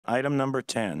Item number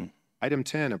 10. Item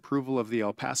 10, approval of the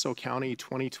El Paso County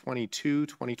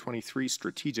 2022-2023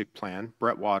 Strategic Plan.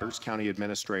 Brett Waters, County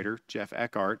Administrator. Jeff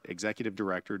Eckhart, Executive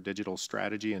Director, Digital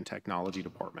Strategy and Technology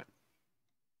Department.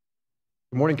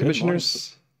 Good morning,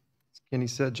 Commissioners. As Kenny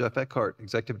said, Jeff Eckhart,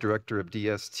 Executive Director of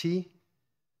DST.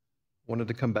 Wanted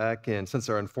to come back and, since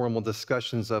our informal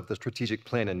discussions of the strategic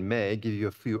plan in May, give you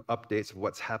a few updates of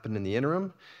what's happened in the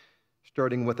interim,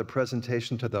 starting with a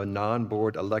presentation to the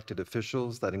non-board elected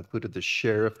officials that included the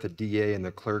sheriff, the DA, and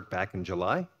the clerk back in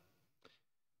July.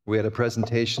 We had a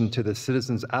presentation to the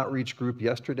Citizens Outreach Group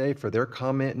yesterday for their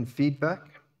comment and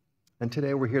feedback. And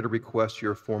today we're here to request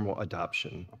your formal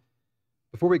adoption.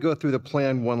 Before we go through the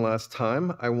plan one last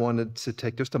time, I wanted to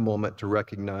take just a moment to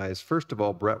recognize, first of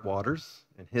all, Brett Waters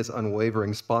and his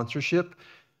unwavering sponsorship.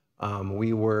 We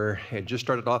had just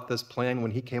started off this plan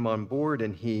when he came on board,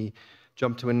 and he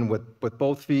jumped in with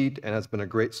both feet and has been a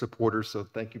great supporter, so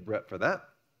thank you, Brett, for that.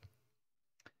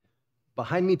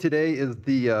 Behind me today is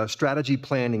the strategy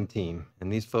planning team,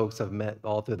 and these folks have met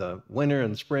all through the winter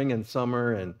and spring and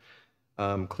summer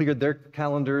and cleared their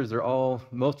calendars.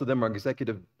 Most of them are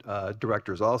executive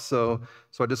directors also.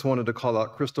 So I just wanted to call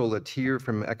out Crystal Latier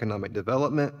from Economic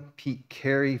Development, Pete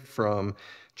Carey from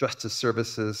Justice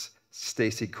Services,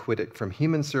 Stacy Quiddick from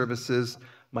Human Services,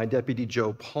 my deputy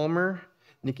Joe Palmer,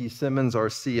 Nikki Simmons, our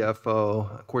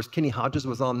CFO. Of course, Kenny Hodges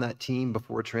was on that team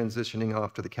before transitioning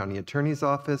off to the county attorney's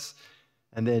office.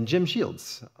 And then Jim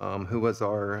Shields, who was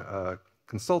our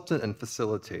consultant and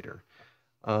facilitator.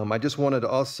 I just wanted to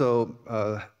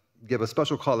also give a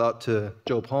special call out to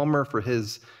Joe Palmer for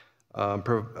his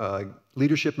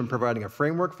leadership in providing a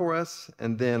framework for us.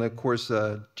 And then, of course,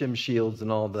 Jim Shields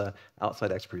and all the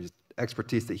outside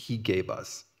expertise that he gave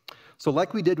us. So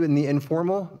like we did in the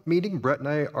informal meeting, Brett and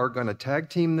I are going to tag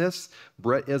team this.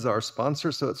 Brett is our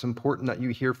sponsor, so it's important that you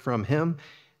hear from him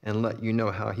and let you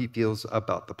know how he feels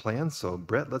about the plan. So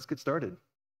Brett, let's get started.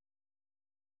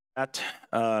 At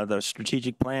the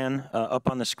strategic plan up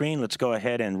on the screen, let's go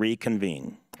ahead and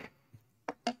reconvene.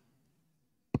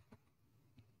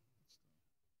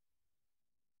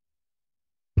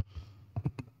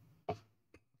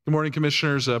 Good morning,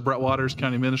 Commissioners. Brett Waters,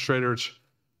 County Administrator. It's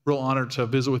a real honor to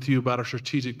visit with you about our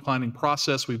strategic planning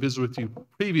process. We visited with you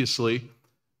previously,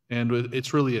 and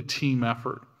it's really a team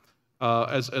effort.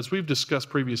 As we've discussed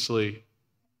previously,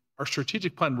 our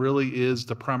strategic plan really is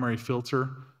the primary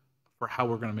filter for how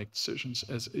we're going to make decisions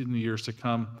as in the years to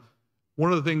come.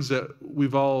 One of the things that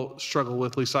we've all struggled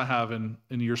with, at least I have in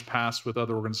years past with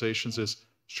other organizations, is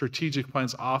strategic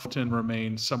plans often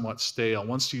remain somewhat stale.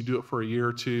 Once you do it for a year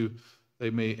or two,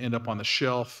 they may end up on the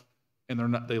shelf, and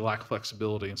they lack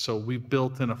flexibility. And so we've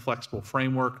built in a flexible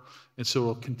framework, and so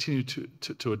we'll continue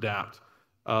to adapt.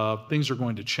 Things are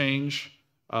going to change,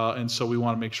 and so we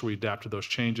want to make sure we adapt to those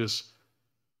changes.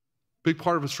 Big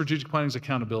part of a strategic planning is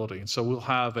accountability. And so we'll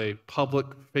have a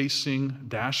public-facing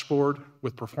dashboard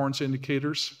with performance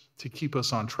indicators to keep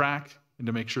us on track and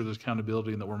to make sure there's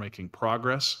accountability and that we're making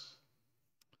progress.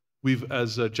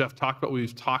 As Jeff talked about,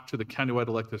 we've talked to the countywide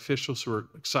elected officials who are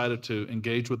excited to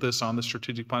engage with us on the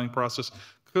strategic planning process.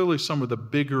 Clearly, some of the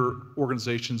bigger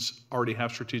organizations already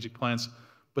have strategic plans,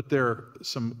 but there are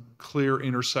some clear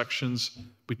intersections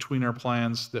between our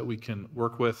plans that we can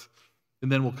work with.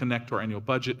 And then we'll connect to our annual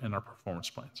budget and our performance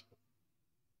plans.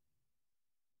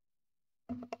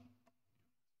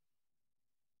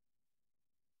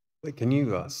 Wait, can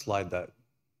you slide that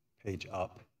page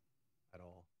up at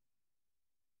all?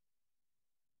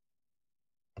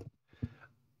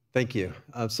 Thank you.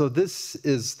 So this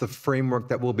is the framework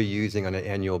that we'll be using on an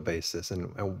annual basis.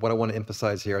 And what I want to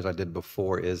emphasize here, as I did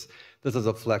before, is this is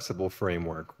a flexible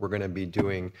framework. We're going to be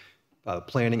doing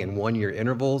planning in one-year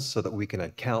intervals so that we can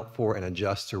account for and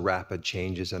adjust to rapid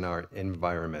changes in our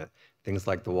environment. Things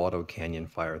like the Waldo Canyon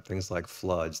fire, things like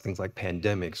floods, things like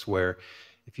pandemics, where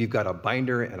if you've got a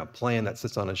binder and a plan that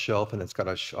sits on a shelf and it's got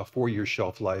a 4-year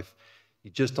shelf life, you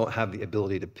just don't have the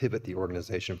ability to pivot the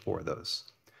organization for those.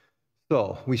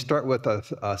 So we start with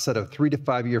a set of 3 to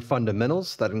 5 year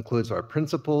fundamentals that includes our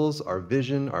principles, our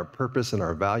vision, our purpose, and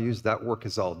our values. That work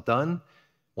is all done.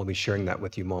 We'll be sharing that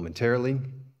with you momentarily.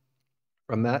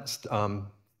 From that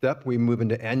step, we move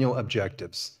into annual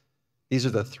objectives. These are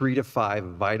the 3 to 5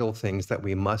 vital things that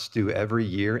we must do every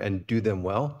year and do them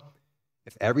well.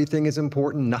 If everything is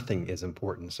important, nothing is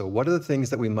important. So what are the things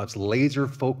that we must laser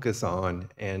focus on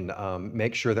and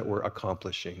make sure that we're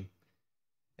accomplishing?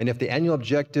 And if the annual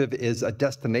objective is a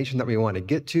destination that we want to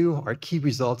get to, our key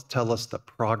results tell us the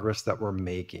progress that we're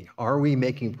making. Are we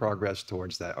making progress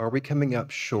towards that? Are we coming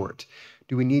up short?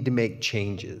 Do we need to make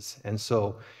changes? And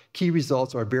so key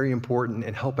results are very important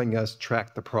in helping us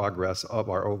track the progress of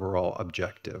our overall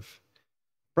objective.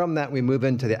 From that, we move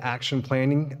into the action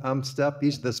planning step.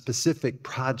 These are the specific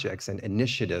projects and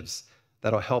initiatives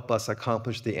that'll help us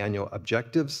accomplish the annual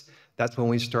objectives. That's when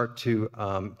we start to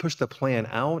push the plan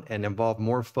out and involve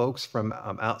more folks from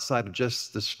outside of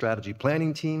just the strategy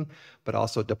planning team, but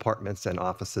also departments and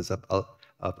offices of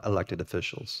elected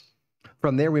officials.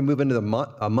 From there, we move into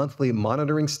a monthly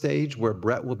monitoring stage where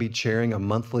Brett will be chairing a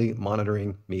monthly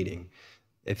monitoring meeting.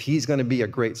 If he's going to be a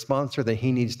great sponsor, then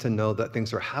he needs to know that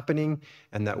things are happening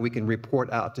and that we can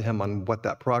report out to him on what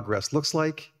that progress looks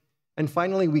like. And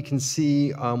finally, we can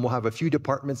see we'll have a few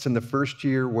departments in the first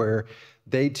year where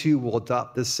they too will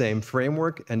adopt this same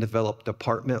framework and develop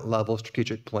department-level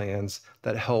strategic plans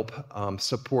that help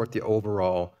support the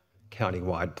overall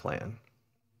county-wide plan.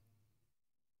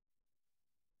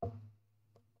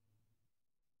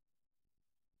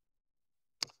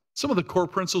 Some of the core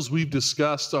principles we've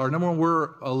discussed are, number one,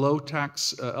 we're a low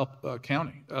tax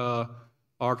county.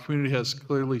 Our community has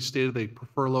clearly stated they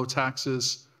prefer low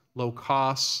taxes, low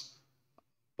costs.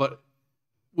 But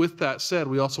with that said,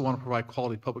 we also want to provide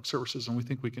quality public services, and we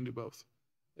think we can do both.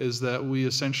 Is that we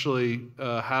essentially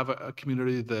have a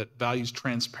community that values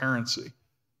transparency,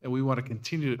 and we want to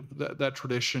continue that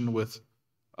tradition with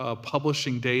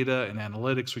publishing data and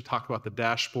analytics. We talked about the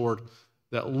dashboard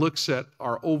that looks at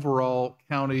our overall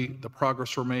county, the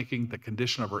progress we're making, the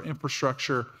condition of our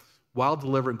infrastructure, while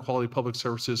delivering quality public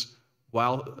services,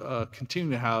 while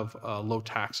continuing to have low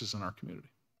taxes in our community.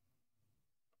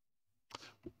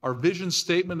 Our vision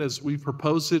statement, as we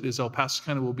proposed it, is El Paso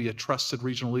County will be a trusted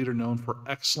regional leader known for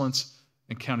excellence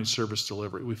in county service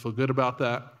delivery. We feel good about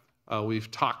that.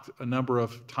 We've talked a number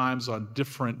of times on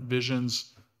different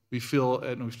visions. We feel,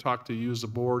 and we've talked to you as a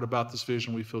board about this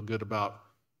vision, we feel good about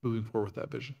moving forward with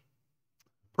that vision.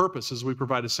 Purpose is we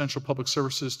provide essential public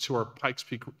services to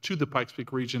the Pikes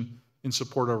Peak region in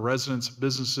support of residents,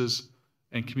 businesses,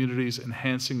 and communities,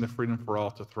 enhancing the freedom for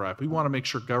all to thrive. We want to make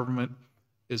sure government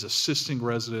is assisting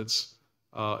residents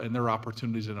in their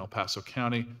opportunities in El Paso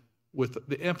County with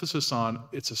the emphasis on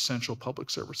its essential public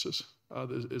services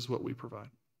is what we provide.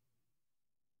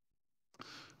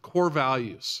 Core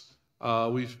values.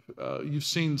 You've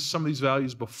seen some of these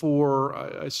values before.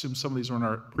 I assume some of these were in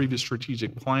our previous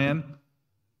strategic plan,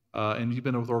 and you've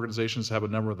been with organizations that have a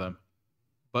number of them.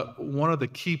 But one of the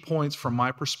key points from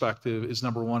my perspective is,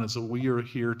 number one, is that we are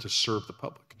here to serve the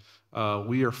public.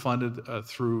 We are funded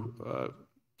through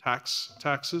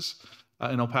taxes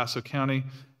in El Paso County,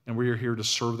 and we are here to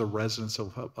serve the residents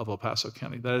of El Paso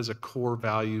County. That is a core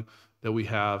value that we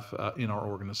have in our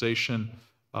organization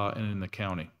and in the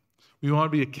county. We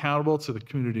want to be accountable to the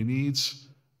community needs.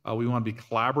 We want to be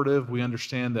collaborative. We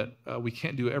understand that we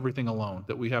can't do everything alone,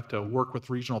 that we have to work with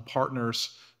regional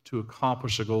partners to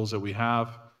accomplish the goals that we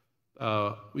have.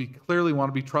 We clearly want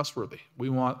to be trustworthy. We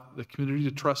want the community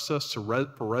to trust us, for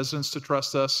residents to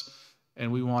trust us,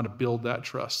 and we want to build that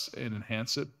trust and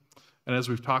enhance it. And as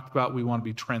we've talked about, we want to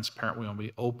be transparent. We want to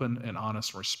be open and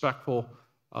honest and respectful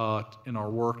in our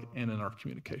work and in our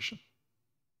communication.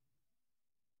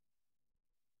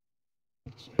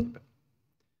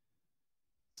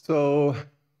 So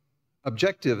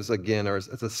objectives, again,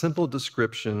 it's a simple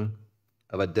description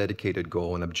of a dedicated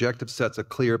goal. An objective sets a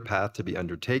clear path to be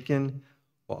undertaken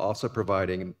while also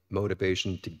providing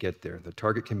motivation to get there. The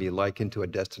target can be likened to a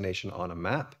destination on a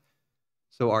map.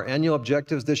 So our annual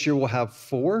objectives this year will have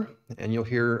 4, and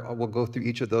we'll go through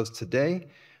each of those today.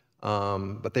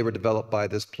 But they were developed by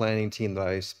this planning team that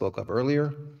I spoke of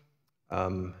earlier.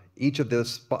 Each of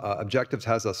those objectives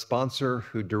has a sponsor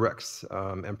who directs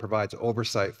and provides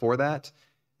oversight for that.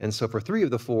 And so for 3 of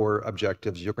the 4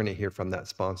 objectives, you're going to hear from that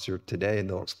sponsor today, and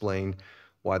they'll explain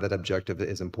why that objective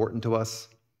is important to us.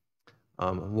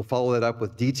 We'll follow that up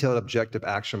with detailed objective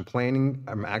action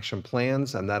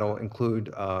plans, and that'll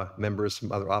include members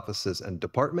from other offices and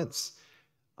departments.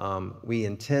 We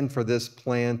intend for this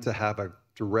plan to have a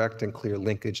direct and clear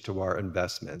linkage to our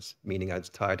investments, meaning it's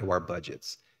tied to our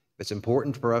budgets. It's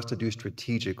important for us to do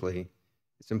strategically.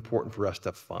 It's important for us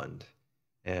to fund.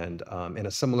 And in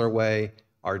a similar way,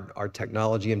 our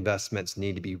technology investments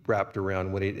need to be wrapped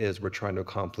around what it is we're trying to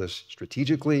accomplish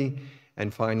strategically.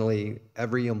 And finally,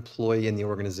 every employee in the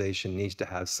organization needs to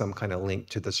have some kind of link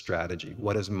to the strategy.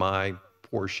 What is my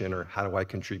portion, or how do I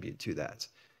contribute to that?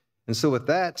 And so with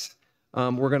that,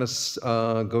 we're going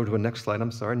to go to a next slide.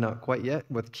 I'm sorry, not quite yet.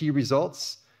 With key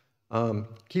results.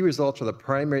 Key results are the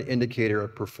primary indicator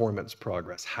of performance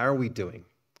progress. How are we doing?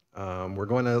 We're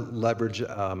going to leverage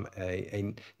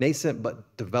a nascent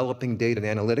but developing data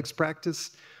and analytics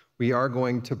practice. We are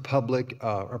going to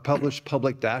publish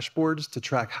public dashboards to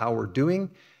track how we're doing,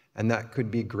 And that could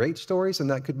be great stories and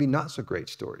that could be not so great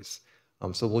stories.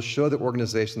 So we'll show the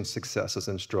organization's successes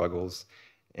and struggles.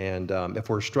 And if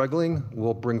we're struggling,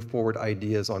 we'll bring forward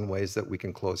ideas on ways that we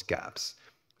can close gaps.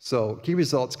 So key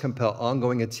results compel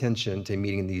ongoing attention to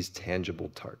meeting these tangible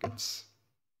targets.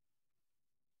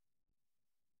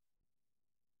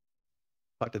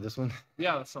 Talk to this one.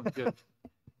 Yeah, that sounds good.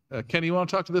 Kenny, you want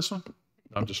to talk to this one?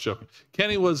 I'm just joking.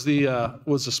 Kenny was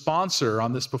the sponsor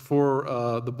on this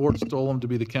before the board stole him to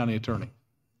be the county attorney.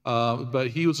 But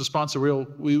he was a sponsor.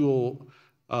 We will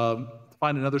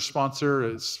find another sponsor.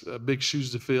 It's big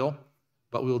shoes to fill,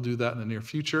 but we'll do that in the near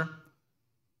future.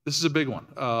 This is a big one.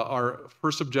 Our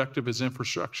first objective is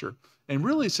infrastructure. And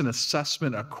really it's an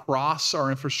assessment across our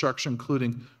infrastructure,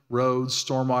 including roads,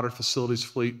 stormwater facilities,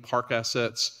 fleet, park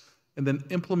assets, and then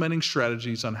implementing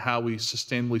strategies on how we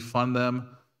sustainably fund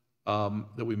them,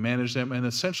 that we manage them. And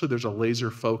essentially there's a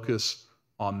laser focus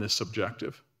on this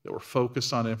objective, that we're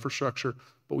focused on infrastructure,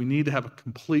 but we need to have a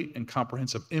complete and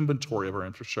comprehensive inventory of our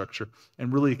infrastructure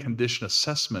and really a condition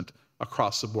assessment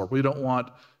across the board. We don't want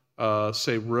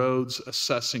say roads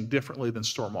assessing differently than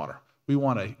stormwater. We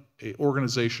want a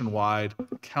organization-wide,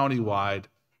 county-wide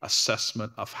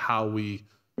assessment of how we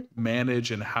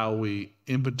manage and how we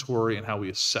inventory and how we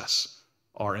assess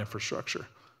our infrastructure.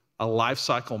 A life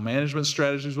cycle management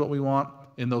strategy is what we want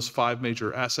in those 5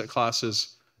 major asset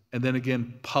classes. And then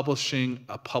again, publishing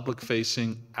a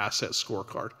public-facing asset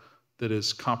scorecard that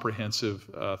is comprehensive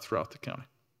throughout the county.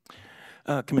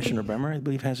 Commissioner Bremer, I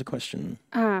believe, has a question.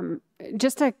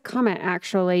 Just a comment,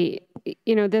 actually.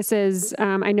 You know, this is,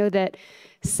 I know that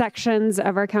sections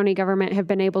of our county government have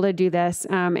been able to do this,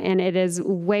 and it is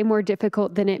way more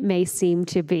difficult than it may seem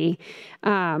to be.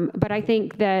 But I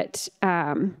think that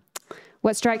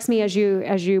what strikes me as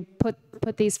you put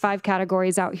these 5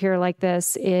 categories out here like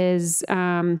this is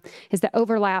the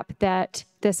overlap that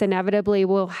this inevitably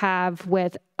will have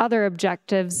with other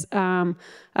objectives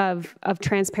of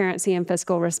transparency and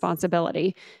fiscal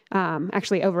responsibility,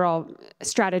 actually overall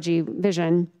strategy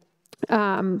vision,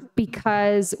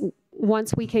 because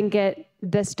once we can get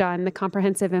this done, the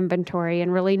comprehensive inventory,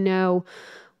 and really know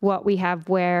what we have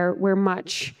where, we're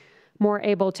much more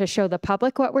able to show the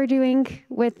public what we're doing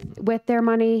with their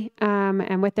money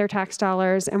and with their tax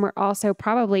dollars. And we're also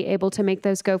probably able to make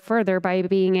those go further by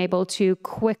being able to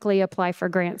quickly apply for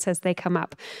grants as they come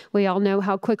up. We all know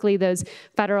how quickly those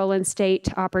federal and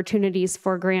state opportunities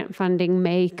for grant funding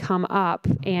may come up.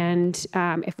 And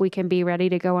if we can be ready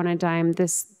to go on a dime,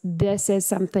 this is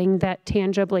something that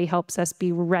tangibly helps us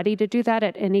be ready to do that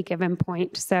at any given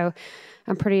point. So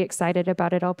I'm pretty excited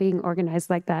about it all being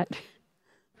organized like that.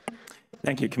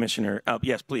 Thank you, Commissioner.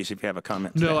 Yes, please, if you have a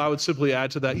comment. No, I would simply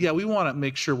add to that. Yeah, we want to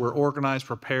make sure we're organized,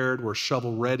 prepared, we're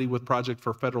shovel ready with project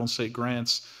for federal and state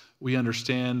grants. We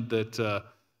understand that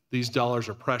these dollars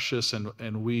are precious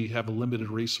and we have limited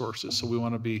resources, so we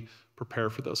want to be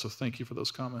prepared for those. So thank you for those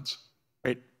comments.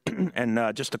 Great.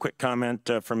 And just a quick comment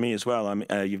from me as well.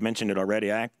 You've mentioned it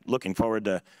already. I'm looking forward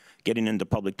to getting into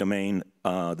public domain,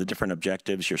 the different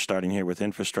objectives. You're starting here with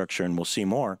infrastructure, and we'll see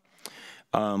more.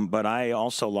 But I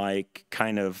also like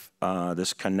kind of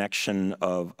this connection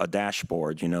of a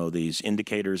dashboard, you know, these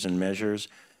indicators and measures,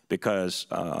 because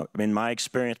in my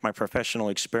experience, my professional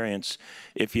experience,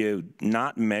 if you're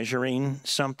not measuring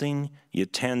something, you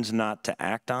tend not to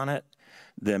act on it.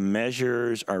 The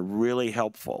measures are really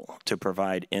helpful to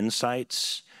provide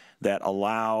insights that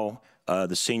allow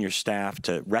the senior staff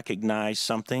to recognize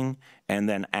something and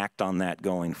then act on that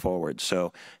going forward.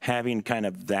 So having kind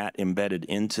of that embedded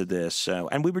into this,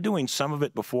 and we were doing some of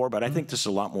it before, but I think this is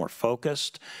a lot more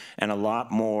focused and a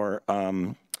lot more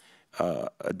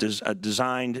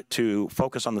designed to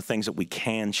focus on the things that we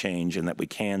can change and that we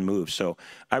can move. So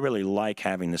I really like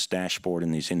having this dashboard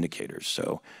and these indicators.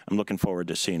 So I'm looking forward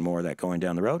to seeing more of that going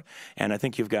down the road. And I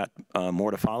think you've got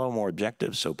more to follow, more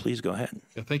objectives, so please go ahead.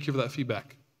 Yeah, thank you for that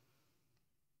feedback.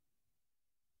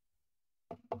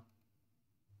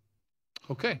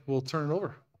 Okay, we'll turn it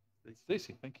over.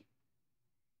 Stacy, thank you.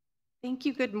 Thank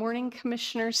you. Good morning,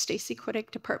 Commissioner. Stacy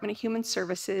Quiddick, Department of Human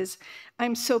Services.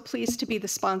 I'm so pleased to be the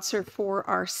sponsor for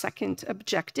our second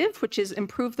objective, which is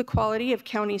improve the quality of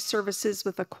county services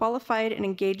with a qualified and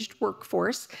engaged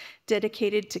workforce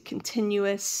dedicated to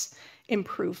continuous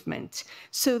improvement.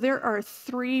 So there are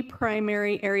 3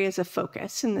 primary areas of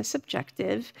focus in this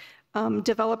objective.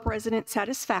 Develop resident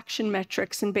satisfaction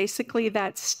metrics, and basically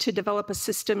that's to develop a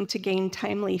system to gain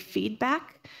timely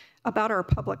feedback about our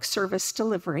public service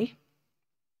delivery.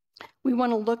 We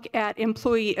want to look at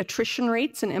employee attrition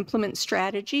rates and implement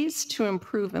strategies to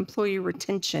improve employee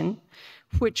retention,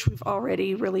 which we've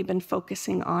already really been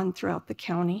focusing on throughout the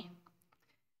county.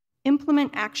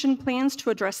 implement action plans to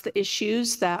address the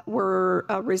issues that were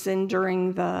risen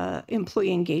during the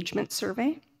employee engagement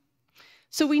survey.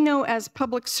 So we know as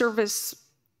public servants,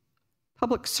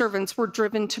 we're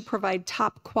driven to provide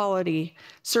top quality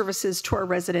services to our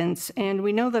residents, and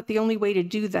we know that the only way to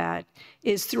do that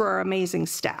is through our amazing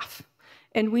staff.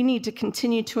 And we need to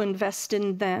continue to invest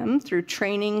in them through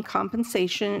training,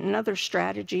 compensation, and other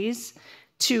strategies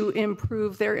to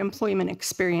improve their employment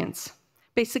experience,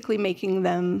 basically making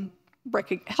them,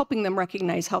 helping them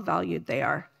recognize how valued they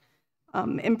are.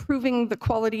 Improving the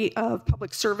quality of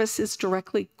public service is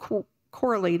directly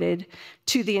correlated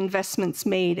to the investments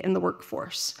made in the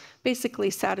workforce. Basically,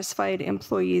 satisfied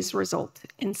employees result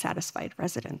in satisfied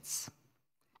residents.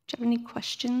 Do you have any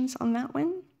questions on that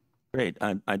one? Great.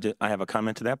 I have a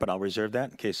comment to that, but I'll reserve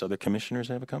that in case other commissioners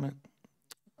have a comment.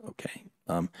 Okay.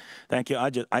 Thank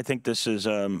you. I think this is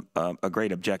a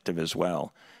great objective as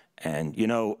well. And, you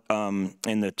know,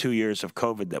 in the 2 years of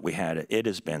COVID that we had, it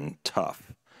has been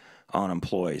tough on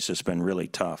employees. It's been really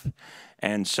tough.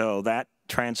 And so that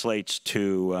translates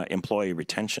to employee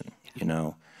retention, you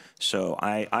know. So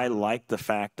I like the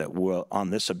fact that on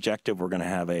this objective, we're going to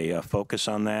have a focus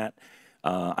on that.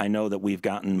 I know that we've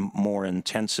gotten more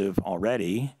intensive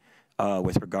already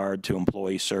with regard to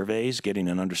employee surveys, getting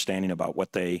an understanding about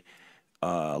what they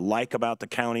like about the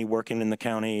county, working in the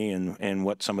county, and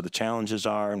what some of the challenges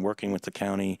are in working with the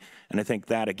county. And I think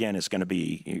that, again, is going to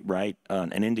be, right,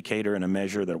 an indicator and a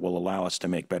measure that will allow us to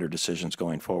make better decisions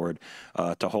going forward,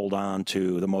 to hold on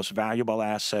to the most valuable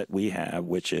asset we have,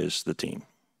 which is the team.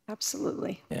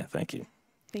 Absolutely. Yeah, thank you.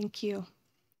 Thank you.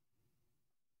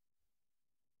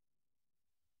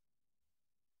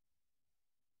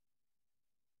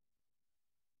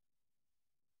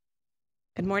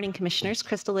 Good morning, Commissioners.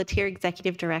 Crystal Latier,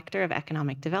 Executive Director of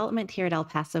Economic Development here at El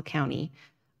Paso County.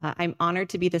 I'm honored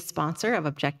to be the sponsor of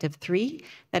Objective 3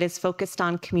 that is focused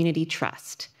on community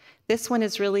trust. This one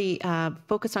is really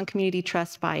focused on community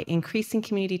trust by increasing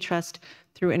community trust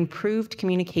through improved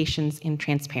communications and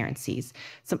transparencies,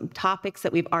 some topics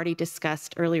that we've already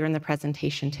discussed earlier in the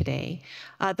presentation today.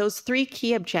 Those 3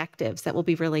 key objectives that will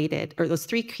be related, or those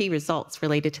 3 key results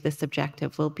related to this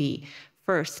objective will be: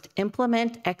 first,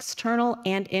 implement external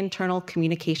and internal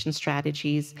communication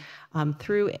strategies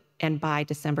through and by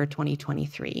December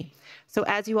 2023. So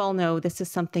as you all know, this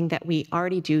is something that we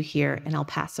already do here in El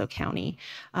Paso County.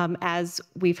 As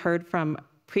we've heard from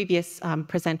previous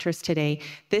presenters today,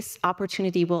 this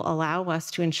opportunity will allow us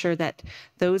to ensure that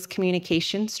those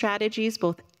communication strategies,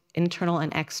 both internal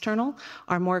and external,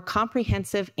 are more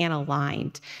comprehensive and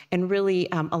aligned, and really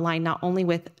align not only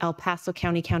with El Paso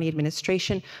County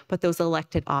administration, but those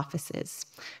elected offices.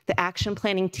 The action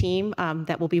planning team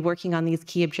that will be working on these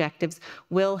key objectives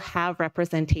will have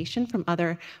representation from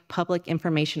other public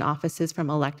information offices, from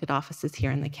elected offices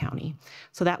here in the county.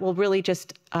 So that will really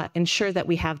just ensure that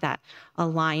we have that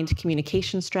aligned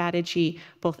communication strategy,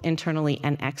 both internally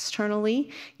and externally.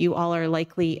 You all are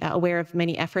likely aware of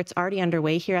many efforts already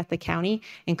underway here at the county,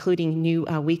 including new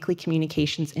weekly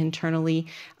communications internally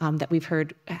that we've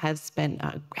heard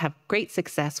have great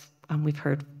success. We've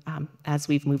heard as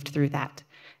we've moved through that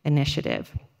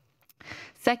initiative.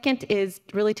 Second is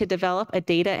really to develop a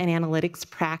data and analytics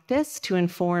practice to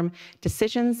inform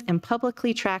decisions and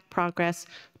publicly track progress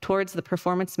towards the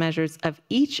performance measures of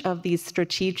each of these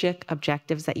strategic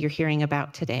objectives that you're hearing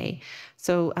about today.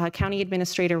 So County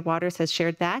Administrator Waters has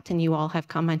shared that, and you all have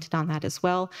commented on that as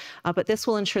well. But this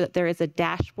will ensure that there is a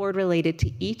dashboard related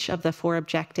to each of the 4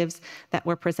 objectives that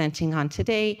we're presenting on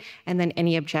today, and then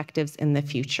any objectives in the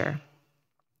future.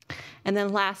 And then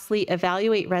lastly,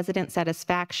 evaluate resident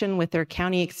satisfaction with their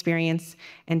county experience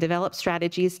and develop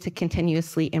strategies to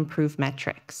continuously improve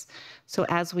metrics. So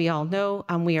as we all know,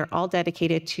 we are all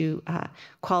dedicated to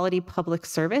quality public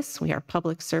service. We are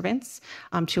public servants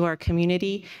to our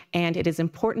community, and it is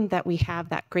important that we have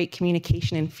that great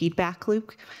communication and feedback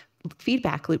loop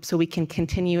so we can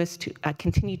continue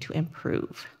to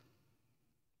improve.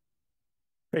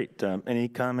 Great. Any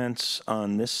comments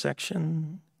on this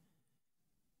section?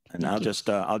 And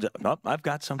I've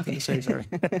got something to say, sorry.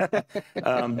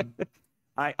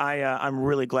 I'm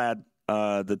really glad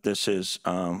that this is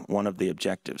one of the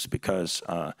objectives, because,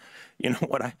 you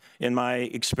know, in my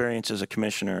experience as a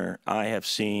commissioner, I have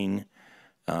seen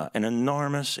an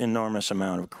enormous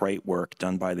amount of great work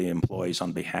done by the employees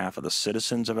on behalf of the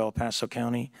citizens of El Paso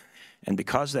County. And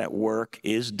because that work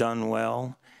is done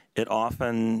well, it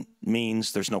often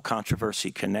means there's no controversy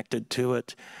connected to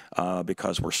it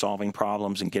because we're solving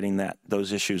problems and getting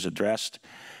those issues addressed.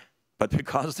 But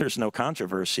because there's no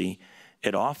controversy,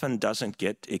 it often doesn't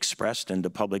get expressed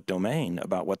into public domain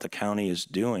about what the county is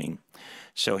doing.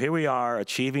 So here we are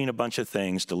achieving a bunch of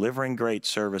things, delivering great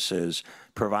services,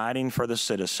 providing for the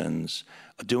citizens,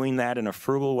 doing that in a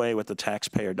frugal way with the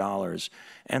taxpayer dollars.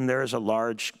 And there's a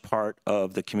large part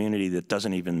of the community that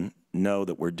doesn't even know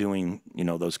that we're doing,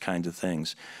 those kinds of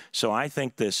things. So I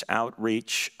think this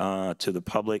outreach to the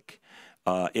public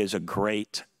is a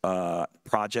great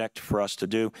project for us to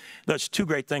do. There's two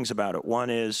great things about it. One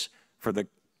is for the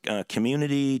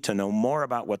community to know more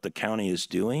about what the county is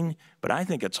doing, but I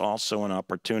think it's also an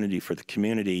opportunity for the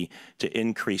community to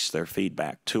increase their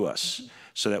feedback to us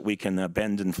so that we can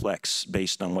bend and flex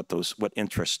based on what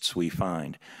interests we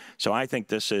find. So I think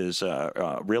this is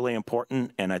really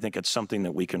important, and I think it's something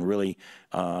that we can really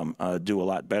do a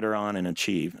lot better on and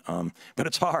achieve. But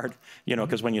it's hard,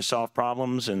 because when you solve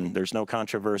problems and there's no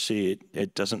controversy,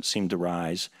 it doesn't seem to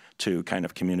rise to kind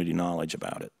of community knowledge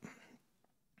about it.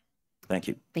 Thank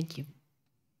you. Thank you.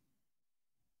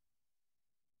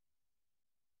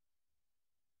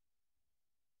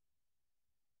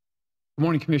 Good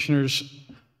morning, Commissioners.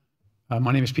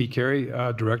 My name is Pete Carey,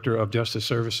 Director of Justice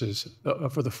Services.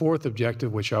 For the fourth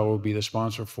objective, which I will be the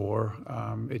sponsor for,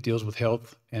 it deals with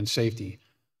health and safety.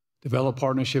 Develop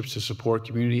partnerships to support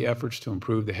community efforts to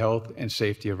improve the health and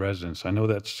safety of residents. I know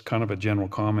that's kind of a general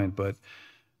comment, but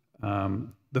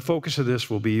the focus of this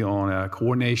will be on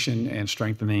coordination and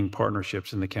strengthening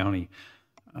partnerships in the county.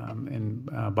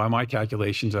 By my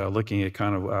calculations, looking at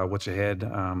kind of what's ahead,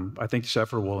 I think this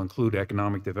effort will include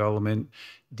economic development,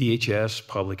 DHS,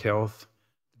 public health,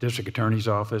 district attorney's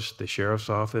office, the sheriff's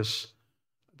office,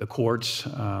 the courts,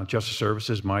 justice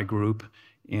services, my group,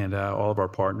 and all of our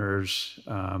partners,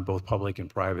 both public and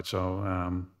private. So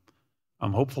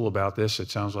I'm hopeful about this.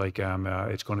 It sounds like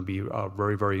it's going to be a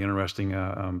very, very interesting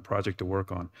project to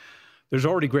work on. There's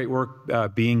already great work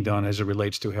being done as it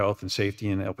relates to health and safety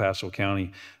in El Paso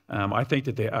County. I think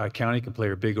that the county can play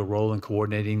a bigger role in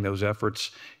coordinating those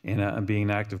efforts and being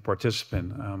an active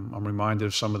participant. I'm reminded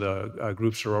of some of the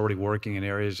groups that are already working in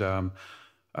areas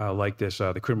like this,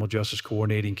 the Criminal Justice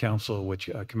Coordinating Council, which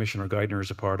Commissioner Geithner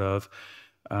is a part of,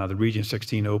 the Region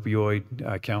 16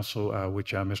 Opioid Council,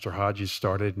 which Mr. Hodges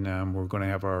started, and we're going to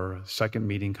have our second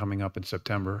meeting coming up in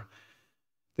September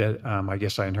that I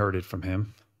guess I inherited from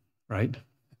him. Right?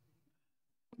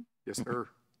 Yes, sir.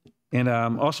 And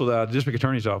also the District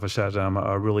Attorney's Office has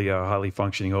a really highly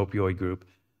functioning opioid group.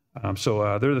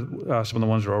 So they're some of the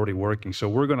ones that are already working. So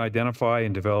we're going to identify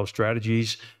and develop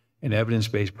strategies and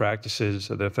evidence-based practices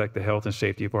that affect the health and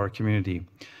safety of our community.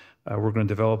 We're going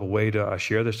to develop a way to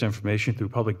share this information through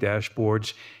public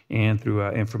dashboards and through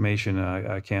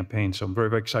information campaigns. So I'm very,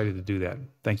 very excited to do that.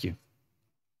 Thank you.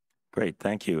 Great,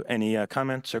 thank you. Any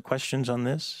comments or questions on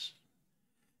this?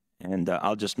 And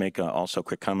I'll just make also a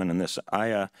quick comment on this.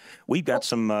 We've got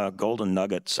some golden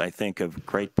nuggets, I think, of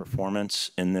great performance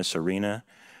in this arena.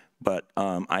 But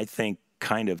I think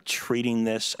kind of treating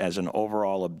this as an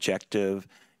overall objective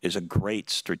is a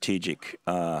great strategic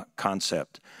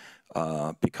concept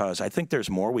because I think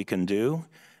there's more we can do.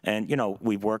 And,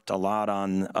 we've worked a lot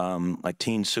on like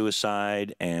teen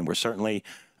suicide, and we're certainly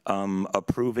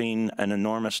approving an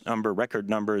enormous record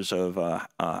numbers of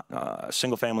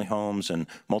single-family homes and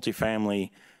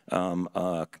multifamily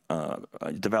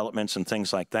developments and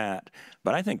things like that.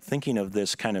 But I think thinking of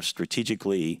this kind of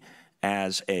strategically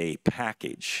as a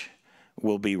package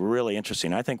will be really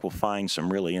interesting. I think we'll find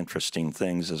some really interesting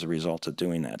things as a result of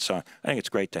doing that. So I think it's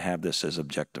great to have this as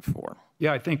objective 4.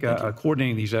 Yeah, I think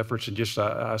coordinating these efforts and just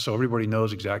so everybody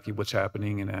knows exactly what's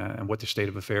happening and what the state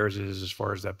of affairs is as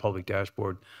far as that public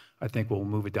dashboard, I think we'll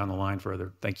move it down the line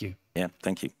further. Thank you. Yeah,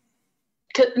 thank you.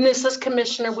 This is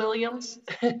Commissioner Williams.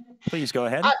 Please go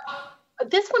ahead.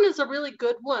 This one is a really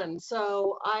good one.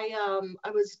 So I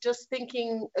was just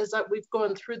thinking as we've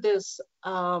gone through this,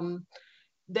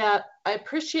 that I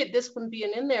appreciate this one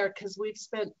being in there because we've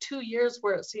spent 2 years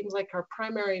where it seems like our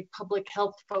primary public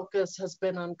health focus has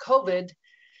been on COVID.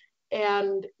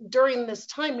 And during this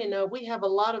time, we have a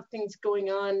lot of things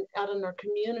going on out in our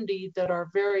community that are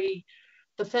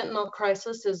the fentanyl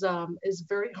crisis is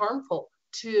very harmful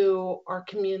to our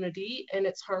community, and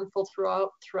it's harmful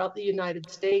throughout the United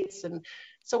States. And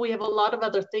so we have a lot of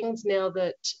other things now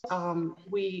that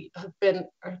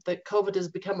that COVID has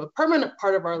become a permanent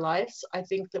part of our lives. I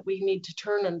think that we need to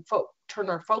turn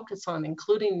our focus on,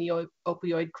 including the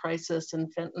opioid crisis and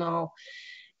fentanyl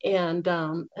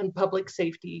and public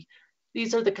safety.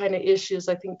 These are the kind of issues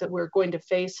I think that we're going to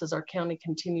face as our county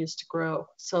continues to grow.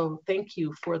 So thank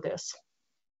you for this.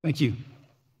 Thank you.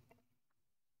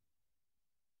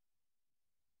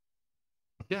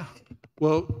 Yeah.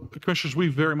 Well, Commissioners, we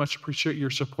very much appreciate your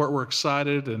support. We're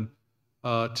excited and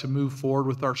to move forward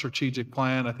with our strategic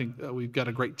plan. I think we've got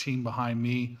a great team behind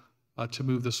me to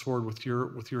move this forward with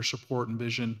your support and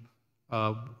vision.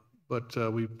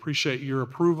 But we appreciate your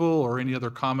approval or any other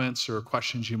comments or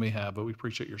questions you may have, but we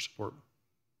appreciate your support.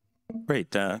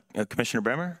 Great. Commissioner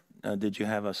Bremer, did you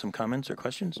have some comments or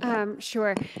questions?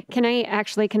 Sure. Can I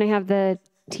have the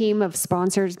team of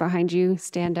sponsors behind you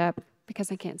stand up?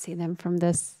 Because I can't see them from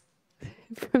this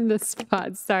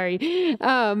spot. Sorry. You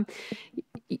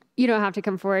don't have to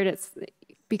come forward.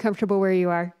 Be comfortable where you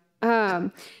are.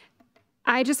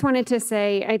 I just wanted to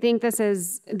say, I think this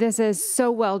is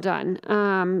so well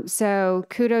done. So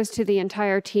kudos to the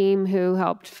entire team who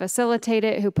helped facilitate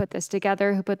it, who put this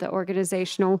together, who put the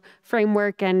organizational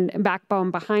framework and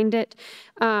backbone behind it.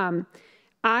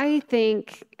 I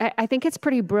think it's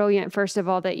pretty brilliant, first of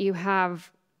all, that you have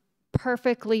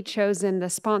perfectly chosen the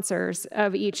sponsors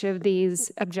of each of these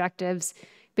objectives,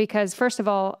 because first of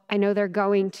all, I know they're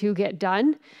going to get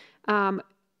done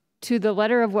to the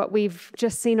letter of what we've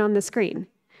just seen on the screen.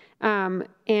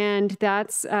 And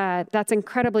that's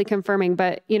incredibly confirming.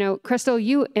 But, Crystal,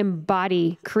 you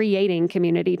embody creating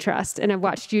community trust, and I've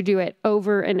watched you do it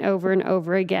over and over and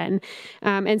over again.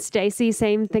 And Stacy,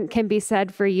 same thing can be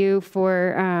said for you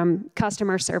for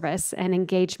customer service and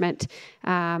engagement,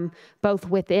 both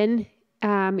within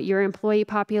your employee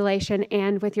population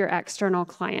and with your external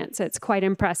clients. It's quite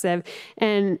impressive.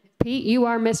 And Pete, you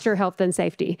are Mr. Health and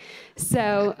Safety.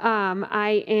 So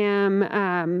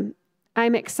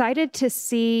I'm excited to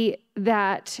see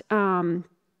that,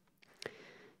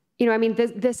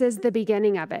 this is the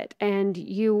beginning of it. And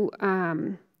you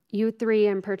three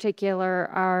in particular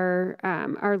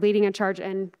are leading a charge,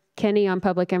 and Kenny on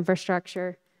public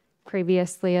infrastructure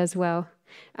previously as well.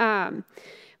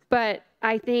 But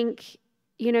I think,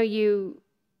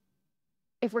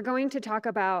 if we're going to talk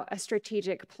about a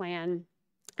strategic plan,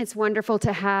 it's wonderful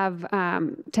to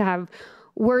have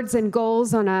words and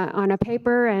goals on a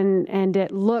paper, and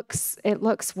it looks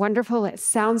wonderful. It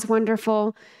sounds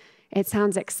wonderful. It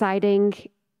sounds exciting,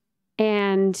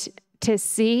 and to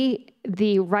see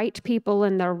the right people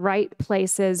in the right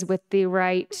places with the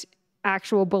right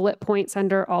actual bullet points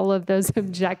under all of those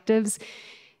objectives,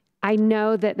 I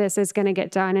know that this is going to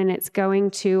get done, and it's going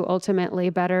to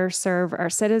ultimately better serve our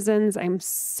citizens. I'm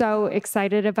so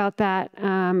excited about that.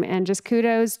 And just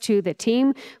kudos to the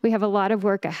team. We have a lot of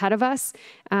work ahead of us.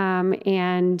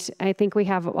 And I think we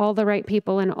have all the right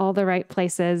people in all the right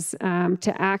places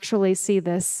to actually see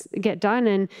this get done.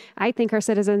 And I think our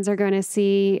citizens are going to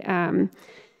see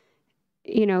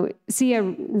see a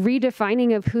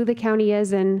redefining of who the county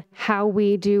is and how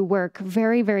we do work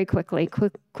very, very quickly,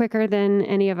 quicker than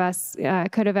any of us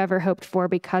could have ever hoped for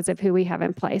because of who we have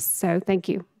in place. So thank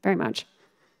you very much.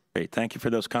 Great. Thank you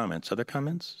for those comments. Other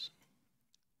comments?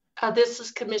 This is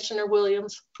Commissioner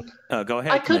Williams. Go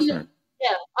ahead, Commissioner.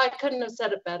 I couldn't have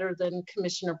said it better than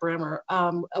Commissioner Bremer.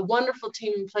 A wonderful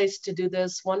team in place to do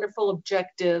this, wonderful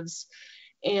objectives,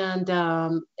 and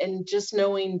just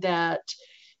knowing that,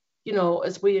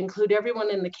 as we include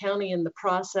everyone in the county in the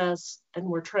process, and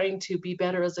we're trying to be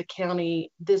better as a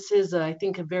county, this is, I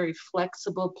think, a very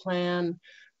flexible plan,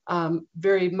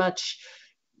 very much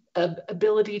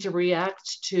ability to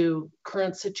react to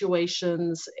current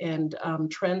situations and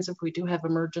trends if we do have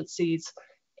emergencies.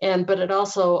 But it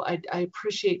also, I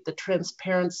appreciate the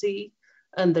transparency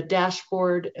and the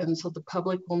dashboard, and so the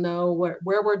public will know where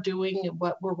we're doing and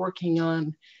what we're working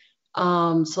on.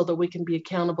 So that we can be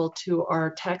accountable to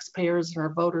our taxpayers and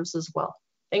our voters as well.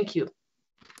 Thank you.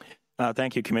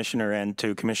 Thank you, Commissioner. And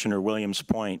to Commissioner Williams'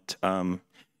 point,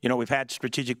 we've had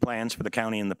strategic plans for the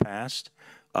county in the past,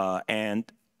 and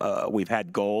we've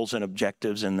had goals and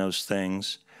objectives in those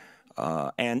things.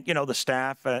 And the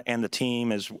staff and the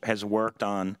team has worked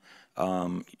on,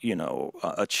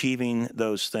 achieving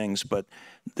those things. But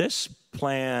this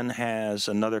plan has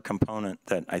another component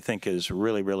that I think is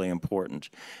really, really important,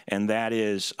 and that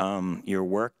is your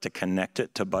work to connect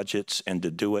it to budgets and to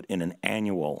do it in an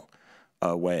annual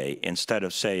way instead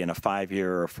of, say, in a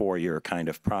 5-year or 4-year kind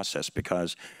of process,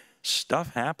 because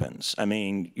stuff happens. I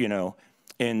mean,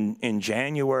 in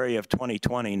January of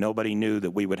 2020, nobody knew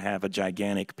that we would have a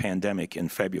gigantic pandemic in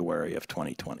February of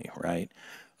 2020, right?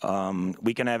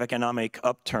 We can have economic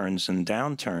upturns and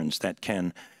downturns that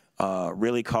can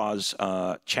really cause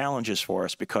challenges for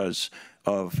us because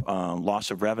of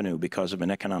loss of revenue because of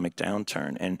an economic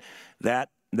downturn. And that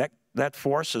that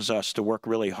forces us to work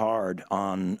really hard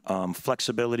on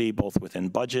flexibility, both within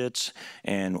budgets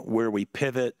and where we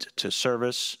pivot to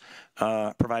service,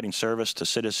 providing service to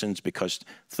citizens, because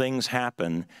things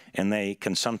happen and they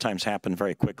can sometimes happen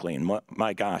very quickly. And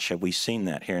my gosh, have we seen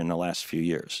that here in the last few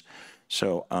years.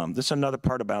 So this is another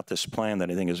part about this plan that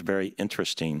I think is very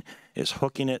interesting, is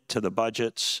hooking it to the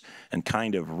budgets and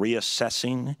kind of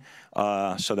reassessing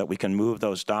so that we can move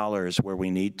those dollars where we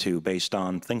need to based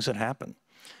on things that happen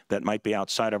that might be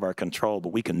outside of our control,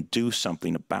 but we can do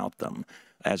something about them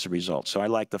as a result. So I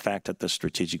like the fact that the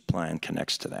strategic plan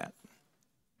connects to that.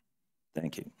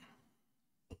 Thank you.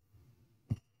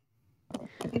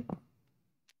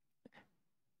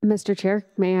 Mr. Chair,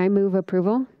 may I move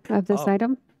approval of this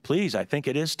item? Please, I think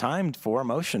it is timed for a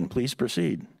motion. Please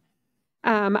proceed.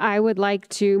 I would like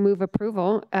to move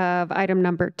approval of item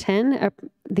number 10,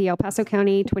 the El Paso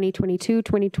County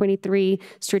 2022-2023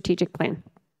 strategic plan.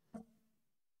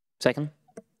 Second.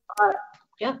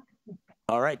 Yeah.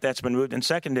 All right, that's been moved and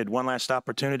seconded. One last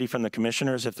opportunity from the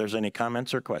commissioners if there's any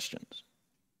comments or questions.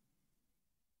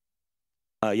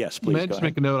 Yes, please. May I just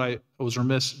make a note? I was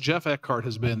remiss. Jeff Eckhart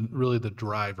has been really the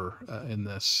driver in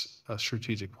this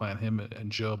strategic plan. Him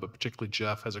and Joe, but particularly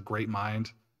Jeff, has a great mind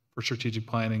for strategic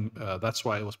planning. That's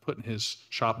why it was put in his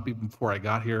shop even before I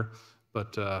got here.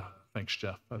 But thanks,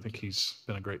 Jeff. I think he's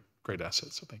been a great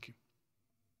asset. So thank you.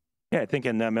 Yeah, I think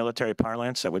in military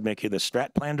parlance, that would make you the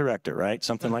strat plan director, right?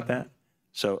 Something like that.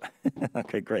 So,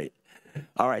 okay, great.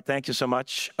 All right, thank you so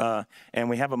much. And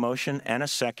we have a motion and a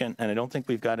second, and I don't think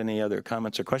we've got any other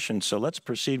comments or questions. So let's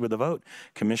proceed with the vote.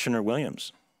 Commissioner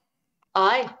Williams.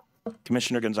 Aye.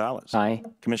 Commissioner Gonzalez. Aye.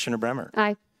 Commissioner Bremer.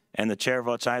 Aye. And the chair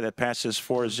votes aye. That passes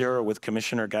 4-0 with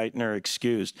Commissioner Geithner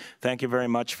excused. Thank you very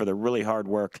much for the really hard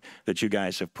work that you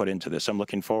guys have put into this. I'm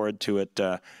looking forward to it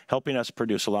helping us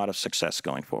produce a lot of success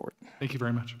going forward. Thank you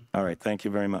very much. All right, thank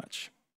you very much.